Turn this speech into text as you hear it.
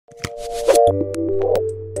Welcome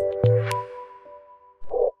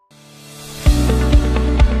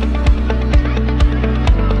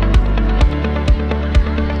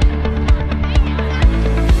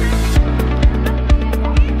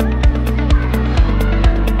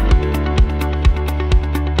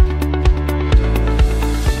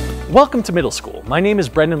to middle school. My name is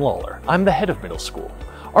Brendan Lawler. I'm the head of middle school.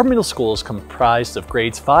 Our middle school is comprised of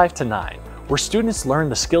grades 5 to 9, where students learn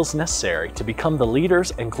the skills necessary to become the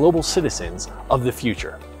leaders and global citizens of the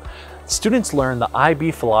future. Students learn the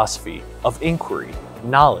IB philosophy of inquiry,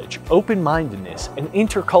 knowledge, open-mindedness, and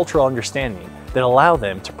intercultural understanding that allow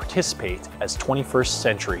them to participate as 21st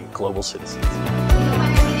century global citizens.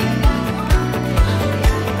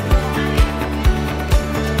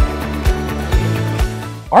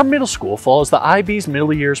 Our middle school follows the IB's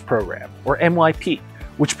Middle Years Program, or MYP,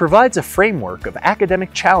 which provides a framework of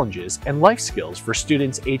academic challenges and life skills for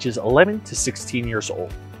students ages 11 to 16 years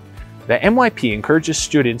old. The MYP encourages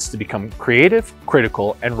students to become creative,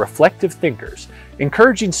 critical, and reflective thinkers,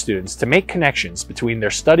 encouraging students to make connections between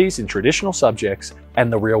their studies in traditional subjects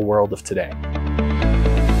and the real world of today.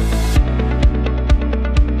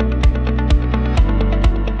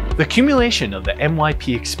 The accumulation of the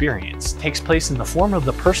MYP experience takes place in the form of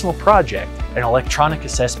the personal project and electronic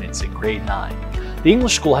assessments in grade 9. The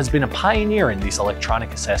English School has been a pioneer in these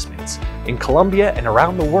electronic assessments in Colombia and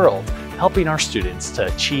around the world, helping our students to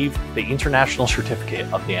achieve the international certificate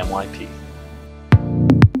of the MYP.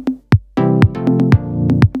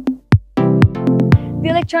 The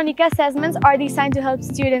electronic assessments are designed to help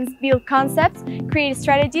students build concepts, create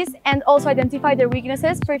strategies, and also identify their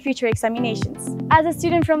weaknesses for future examinations. As a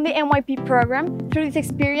student from the MYP program, through this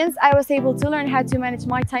experience, I was able to learn how to manage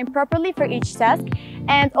my time properly for each task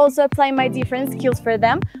and also apply my different skills for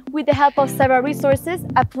them with the help of several resources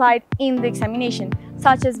applied in the examination,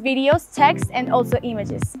 such as videos, text, and also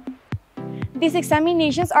images. These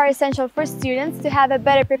examinations are essential for students to have a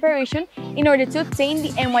better preparation in order to obtain the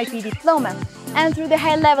MYP diploma. And through the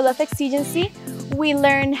high level of exigency, we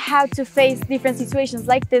learn how to face different situations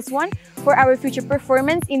like this one for our future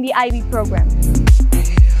performance in the IB program.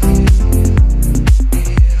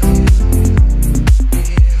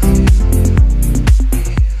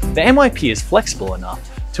 The MYP is flexible enough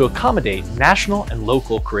to accommodate national and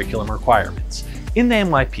local curriculum requirements. In the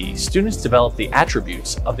MYP, students develop the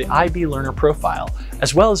attributes of the IB learner profile,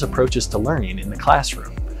 as well as approaches to learning in the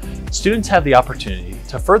classroom. Students have the opportunity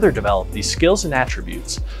to further develop these skills and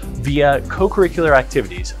attributes via co-curricular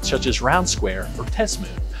activities such as Round Square or TESMOON,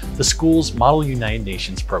 the school's Model United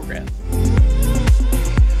Nations program.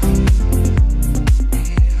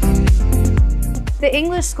 The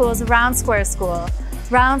English School is a Round Square school.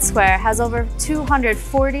 Round Square has over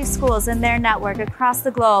 240 schools in their network across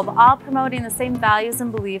the globe, all promoting the same values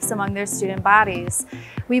and beliefs among their student bodies.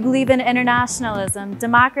 We believe in internationalism,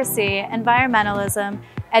 democracy, environmentalism,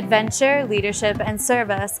 adventure, leadership, and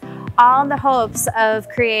service, all in the hopes of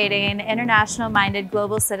creating international-minded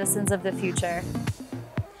global citizens of the future.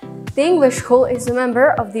 The English School is a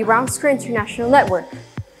member of the Round Square International Network.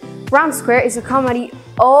 Round Square is a community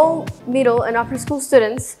all middle and upper school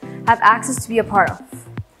students have access to be a part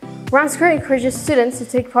of. Round Square encourages students to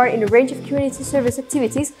take part in a range of community service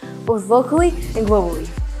activities, both locally and globally.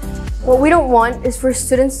 What we don't want is for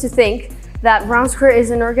students to think that Round Square is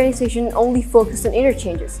an organization only focused on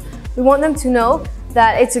interchanges. We want them to know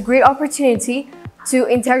that it's a great opportunity to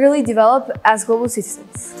integrally develop as global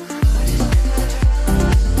citizens.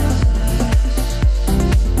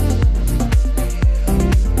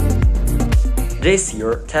 This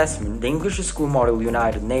year, TESMOON, the English School Model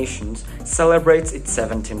United Nations, celebrates its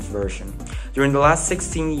 17th version. During the last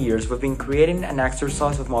 16 years, we've been creating an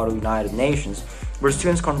exercise of Model United Nations where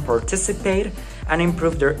students can participate and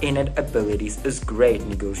improve their innate abilities as great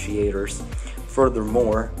negotiators.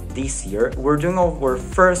 Furthermore, this year, we're doing our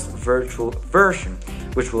first virtual version,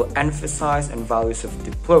 which will emphasize on values of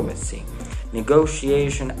diplomacy,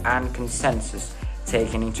 negotiation, and consensus,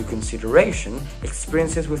 taking into consideration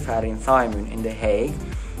experiences we've had in ThyMoon in The Hague,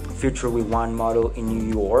 Future We Want model in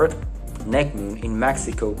New York, NECMoon in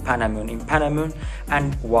Mexico, PanaMoon in PanaMoon,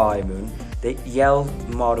 and YMoon, the Yale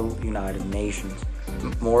Model United Nations.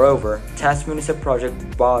 Moreover, TESMOON is a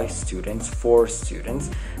project by students for students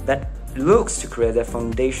that looks to create the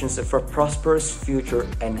foundations for a prosperous future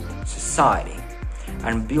in society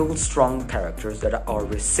and build strong characters that are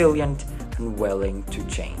resilient and willing to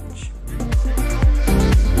change.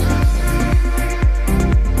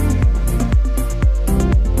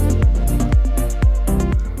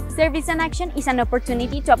 Service and action is an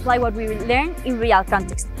opportunity to apply what we learn in real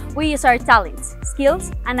context. We use our talents,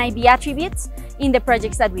 skills, and IB attributes in the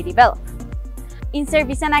projects that we develop. In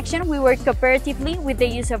service and action, we work cooperatively with the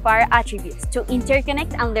use of our attributes to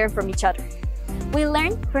interconnect and learn from each other. We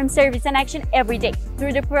learn from service and action every day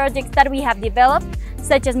through the projects that we have developed,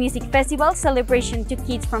 such as music festivals, celebration to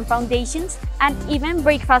kids from foundations, and even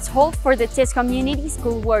breakfast hold for the TESS community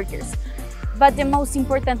school workers. But the most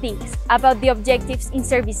important thing about the objectives in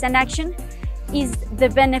service and action is the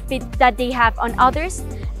benefit that they have on others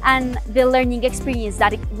and the learning experience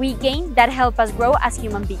that we gain that help us grow as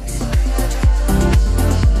human beings.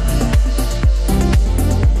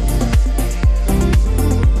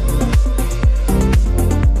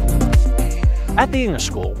 At the English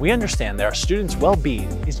School, we understand that our students' well-being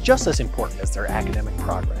is just as important as their academic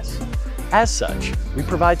progress. As such, we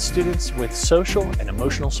provide students with social and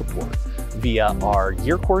emotional support via our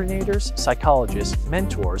year coordinators, psychologists,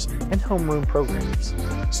 mentors, and homeroom programs.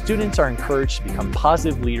 Students are encouraged to become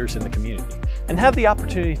positive leaders in the community and have the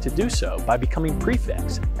opportunity to do so by becoming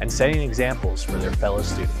prefects and setting examples for their fellow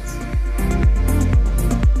students.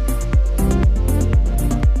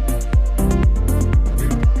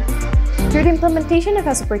 Through the implementation of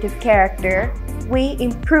a supportive character, we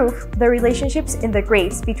improve the relationships in the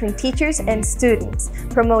grades between teachers and students,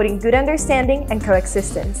 promoting good understanding and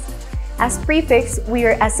coexistence. As prefects, we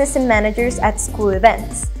are assistant managers at school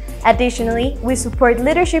events. Additionally, we support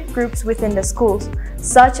leadership groups within the schools,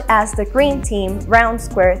 such as the Green Team, Round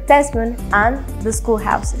Square, Tesman, and the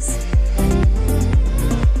schoolhouses.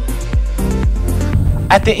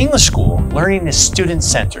 At the English School, learning is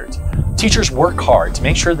student-centered. Teachers work hard to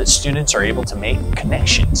make sure that students are able to make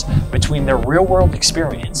connections between their real-world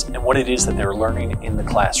experience and what it is that they're learning in the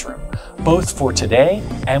classroom, both for today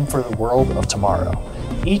and for the world of tomorrow.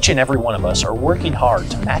 Each and every one of us are working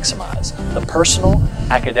hard to maximize the personal,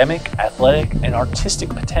 academic, athletic, and artistic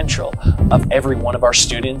potential of every one of our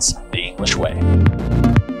students the English way.